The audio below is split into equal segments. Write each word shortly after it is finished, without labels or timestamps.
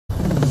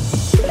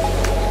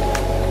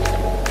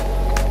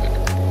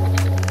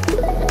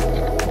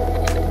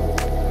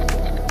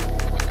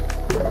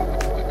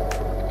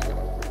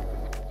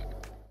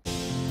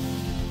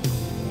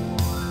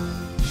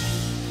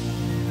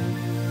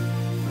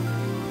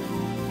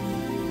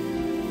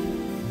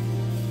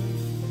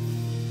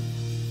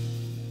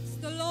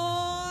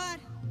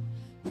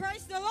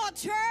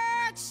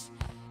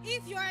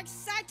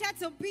excited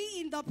to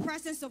be in the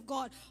presence of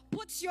God?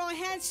 Put your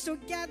hands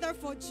together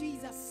for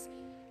Jesus.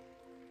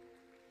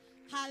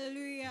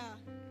 Hallelujah.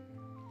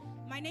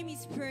 My name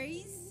is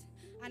Praise,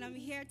 and I'm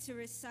here to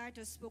recite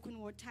a spoken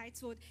word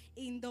titled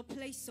In the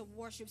Place of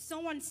Worship.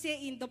 Someone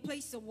say, in the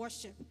place of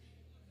worship.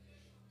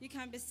 You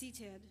can be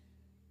seated.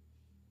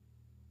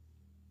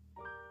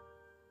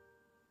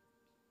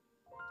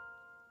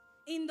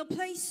 In the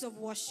place of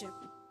worship,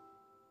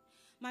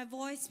 my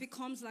voice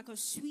becomes like a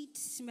sweet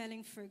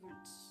smelling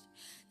fragrance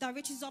that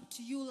reaches up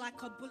to you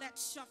like a bullet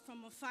shot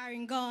from a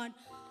firing gun.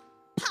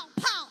 Pow,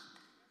 pow!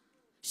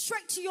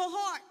 Straight to your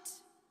heart,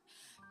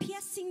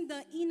 piercing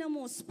the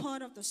innermost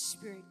part of the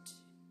spirit.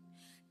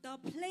 The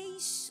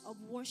place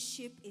of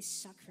worship is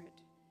sacred.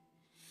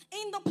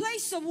 In the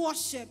place of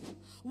worship,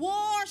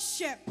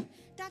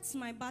 that's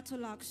my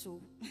battle axe,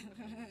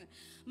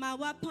 my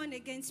weapon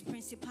against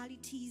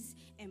principalities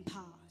and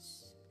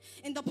powers.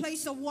 In the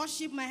place of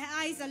worship, my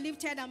eyes are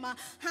lifted and my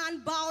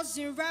hand bows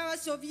in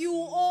reverence of you,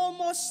 O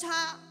Most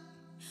High.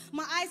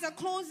 My eyes are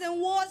closed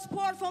and words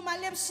poured from my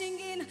lips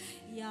singing,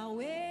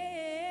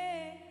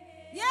 Yahweh.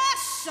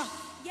 Yes,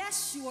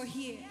 yes, you are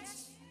here.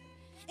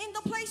 In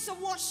the place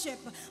of worship,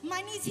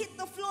 my knees hit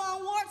the floor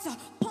and words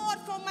poured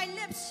from my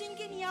lips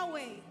singing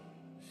Yahweh.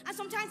 And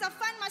sometimes I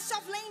find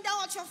myself laying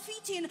down at your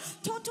feet in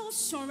total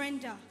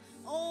surrender.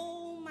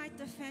 Oh, my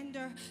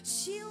defender,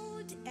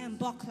 shield and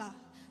buckler,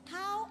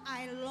 how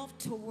I love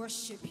to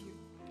worship you.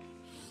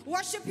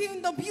 Worship you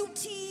in the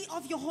beauty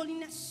of your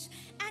holiness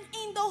and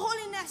in the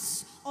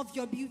holiness of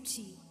your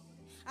beauty.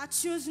 I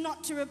choose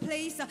not to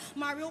replace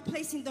my real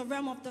place in the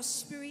realm of the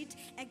spirit,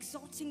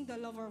 exalting the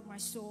lover of my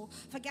soul,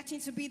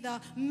 forgetting to be the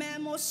mere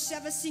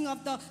servicing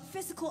of the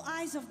physical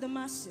eyes of the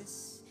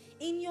masses.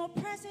 In your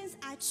presence,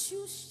 I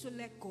choose to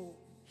let go.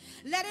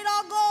 Let it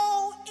all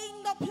go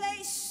in the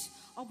place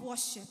of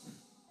worship.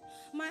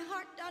 My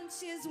heart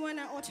dances when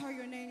I utter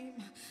your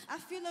name. I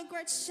feel a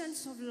great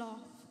sense of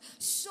love,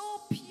 so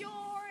pure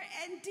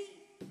and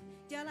deep.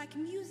 They're like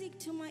music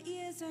to my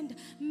ears and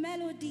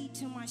melody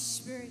to my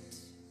spirit.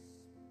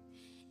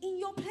 In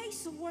your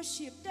place of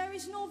worship, there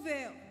is no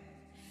veil.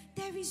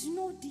 There is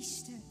no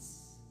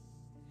distance.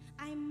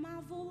 I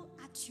marvel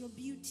at your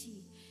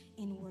beauty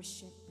in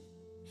worship.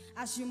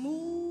 As you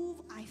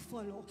move, I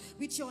follow.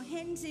 With your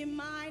hands in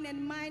mine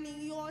and mine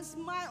in yours,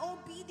 my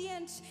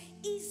obedience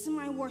is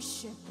my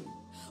worship.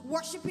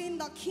 Worshiping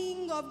the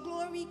King of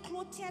glory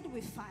clothed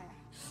with fire,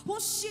 who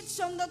sits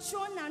on the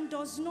throne and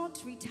does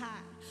not retire.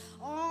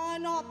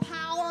 Honor,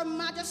 power,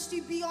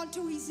 majesty be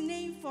unto his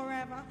name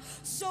forever.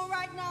 So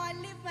right now I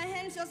lift my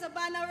hands as a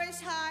banner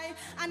raised high,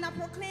 and I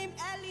proclaim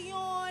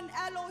Elion,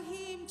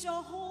 Elohim,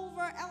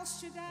 Jehovah, El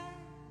Shaddai,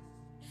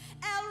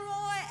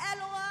 Elroy,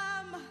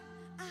 Elohim,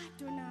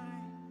 Adonai.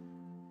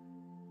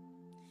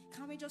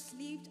 Can we just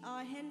lift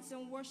our hands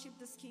and worship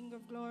this King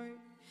of glory?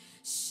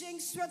 Sing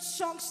sweet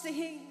songs to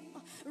him.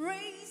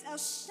 Raise a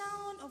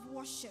sound of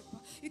worship.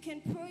 You can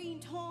pray in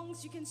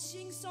tongues. You can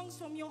sing songs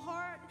from your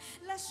heart.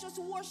 Let's just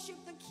worship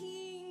the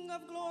King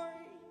of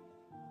glory.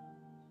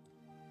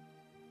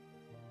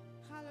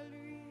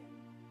 Hallelujah.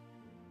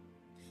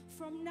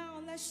 From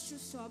now, let's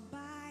just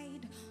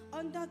abide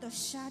under the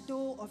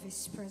shadow of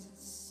his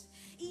presence.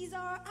 He's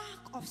our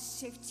ark of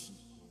safety.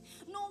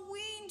 No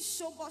wind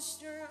so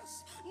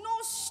boisterous,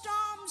 no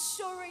storm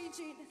so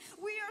raging.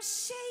 We are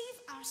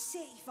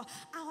safe,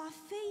 our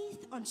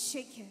faith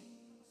unshaken.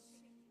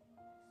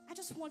 I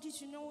just want you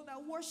to know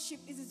that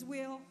worship is his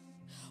will,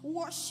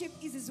 worship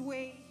is his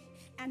way,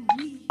 and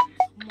we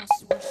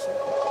must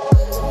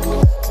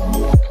worship.